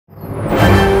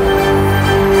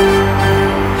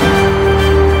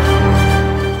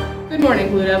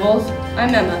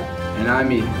I'm Emma. And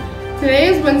I'm Ethan. Today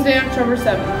is Wednesday, October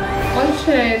 7th. Lunch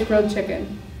today is grilled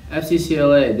chicken.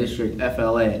 FCCLA District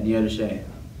FLA at Neodesha.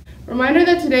 Reminder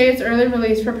that today is early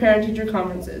release for parent-teacher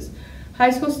conferences. High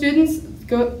school students,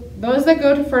 those that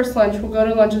go to first lunch will go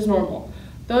to lunch as normal.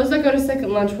 Those that go to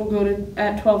second lunch will go to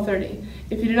at 12:30.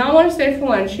 If you do not want to stay for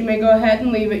lunch, you may go ahead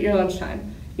and leave at your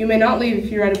lunchtime. You may not leave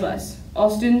if you ride a bus. All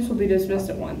students will be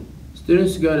dismissed at 1.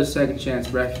 Students who go to Second Chance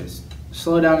Breakfast,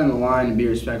 slow down in the line and be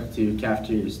respectful to your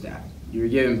cafeteria staff. You are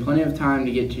given plenty of time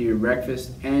to get to your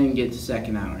breakfast and get to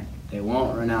second hour. They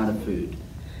won't run out of food.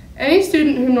 Any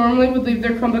student who normally would leave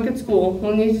their Chromebook at school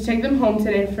will need to take them home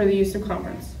today for the use of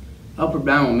conference. Upper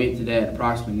Bound will meet today at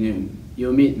approximately noon. You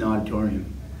will meet in the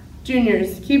auditorium.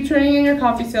 Juniors, keep turning in your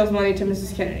coffee sales money to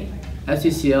Mrs. Kennedy.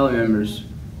 FCCLA members,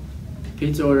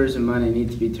 pizza orders and money need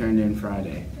to be turned in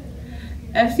Friday.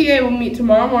 FCA will meet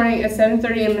tomorrow morning at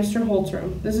 7:30 in Mr. Holt's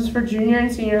room. This is for junior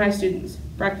and senior high students.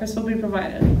 Breakfast will be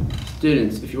provided.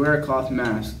 Students, if you wear a cloth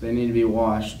mask, they need to be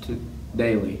washed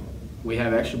daily. We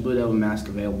have extra Blue Devil masks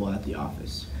available at the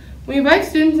office. We invite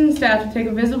students and staff to take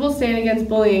a visible stand against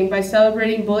bullying by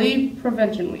celebrating Bully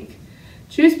Prevention Week.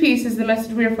 Choose Peace is the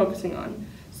message we are focusing on.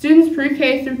 Students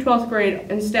pre-K through 12th grade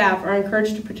and staff are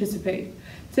encouraged to participate.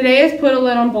 Today is Put a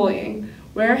Lid on Bullying.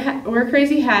 Wear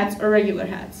crazy hats or regular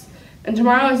hats. And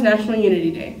tomorrow is National Unity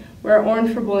Day. Wear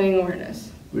orange for bullying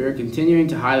awareness. We are continuing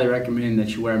to highly recommend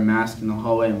that you wear a mask in the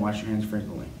hallway and wash your hands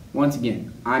frequently. Once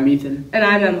again, I'm Ethan. And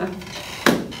I'm Emma.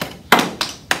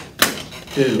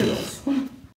 Toodles.